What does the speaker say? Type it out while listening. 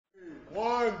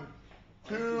1,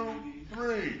 2,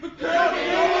 3. Stop.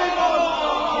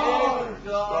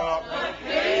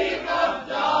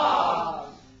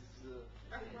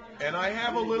 And I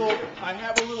have a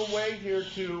little way here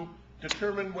to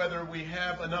determine whether we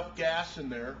have enough gas in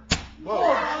there.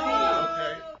 Whoa.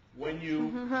 Okay. When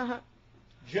you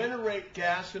generate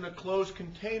gas in a closed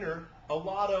container, a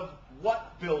lot of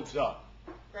what builds up?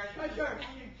 Pressure.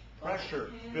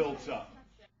 Pressure builds up.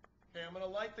 Okay, I'm going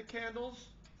to light the candles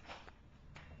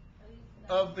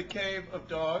of the Cave of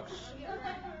Dogs.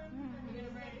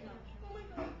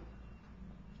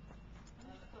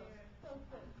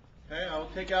 Okay, I'll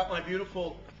take out my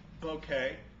beautiful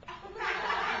bouquet.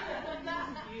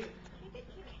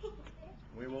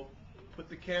 We will put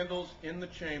the candles in the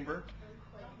chamber.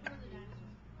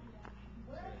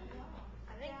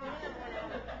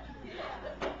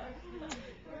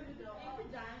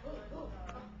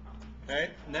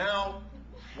 Okay, now,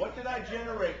 what did I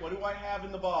generate? What do I have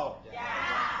in the bottle?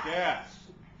 Gas. Gas.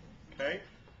 Okay,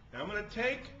 now I'm going to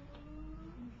take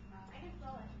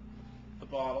the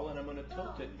bottle and I'm going to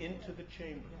tilt it into the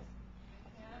chamber.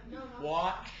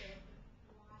 Watch,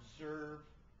 observe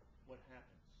what happens.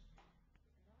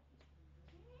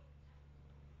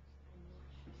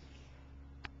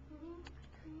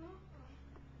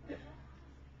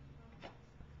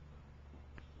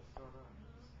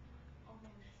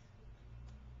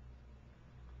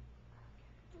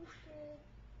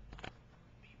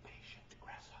 Be patient,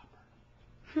 grasshopper.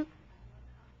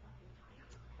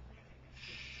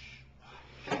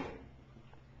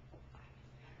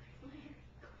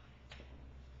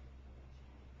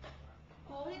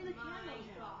 Holding the candles,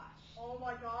 Josh. Oh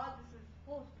my God, this is.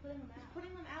 Oh, he's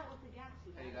putting them out with the gas.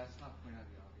 Hey, that's not point out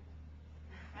the obvious.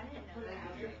 I didn't know that.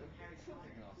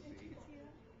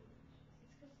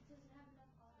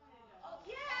 Oh,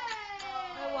 yay!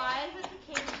 So why is this a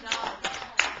cave of dogs?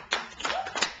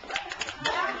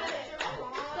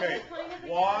 Okay,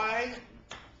 why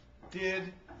did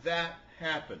that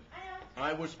happen?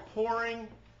 I was pouring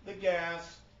the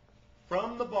gas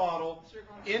from the bottle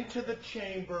into the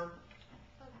chamber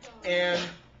and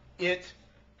it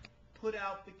put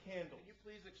out the candle. Can you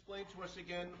please explain to us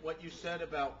again what you said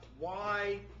about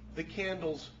why the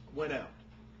candles went out?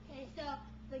 Okay, so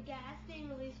the gas being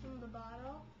released from the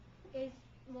bottle is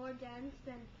more dense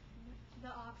than the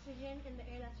oxygen in the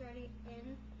air that's already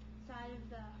inside of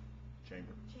the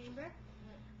chamber.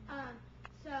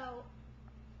 So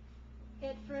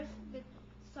it first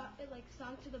like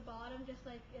sunk to the bottom, just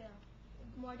like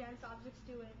more dense objects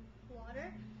do in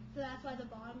water. So that's why the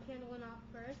bottom candle went off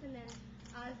first, and then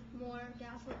as more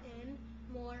gas went in,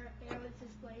 more air was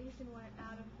displaced and went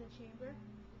out of the chamber.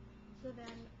 So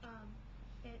then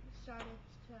it started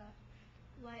to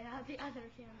light out the other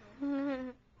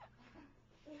candle.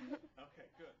 Okay,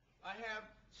 good. I have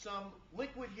some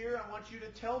liquid here. I want you to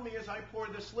tell me as I pour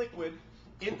this liquid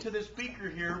into this beaker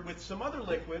here with some other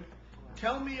liquid,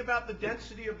 tell me about the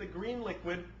density of the green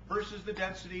liquid versus the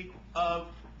density of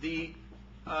the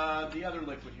other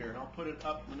liquid here. And I'll put it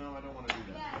up. No, I don't want to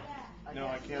do that. No,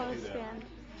 I can't do that.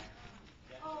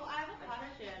 Oh, I have a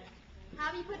question.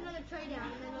 How do you put another tray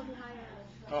down and then it'll be higher?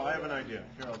 Oh, I have an idea.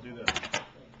 Here, I'll do that.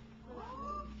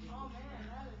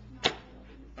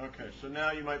 Okay, so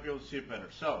now you might be able to see it better.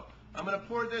 So, I'm going to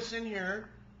pour this in here.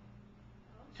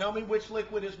 Tell me which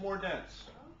liquid is more dense.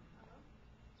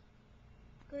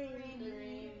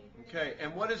 Green. Okay,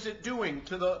 and what is it doing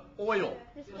to the oil?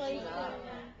 Displacing.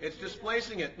 It's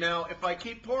displacing it. Now, if I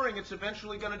keep pouring, it's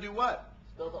eventually going to do what?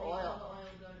 Spill the oil.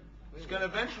 It's going to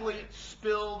eventually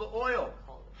spill the oil.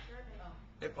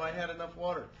 If I had enough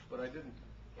water, but I didn't.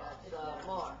 That's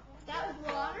more. That was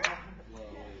water?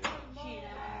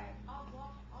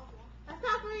 That's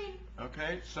not green.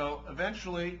 Okay, so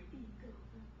eventually,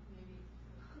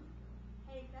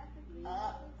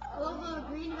 Will the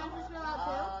green eventually spill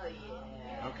out too? Oh,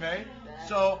 yeah. okay,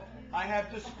 so I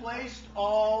have displaced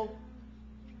all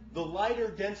the lighter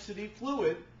density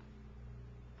fluid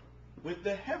with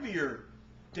the heavier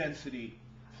density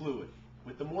fluid,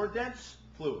 with the more dense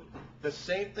fluid. The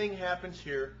same thing happens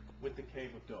here with the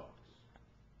Cave of Dogs.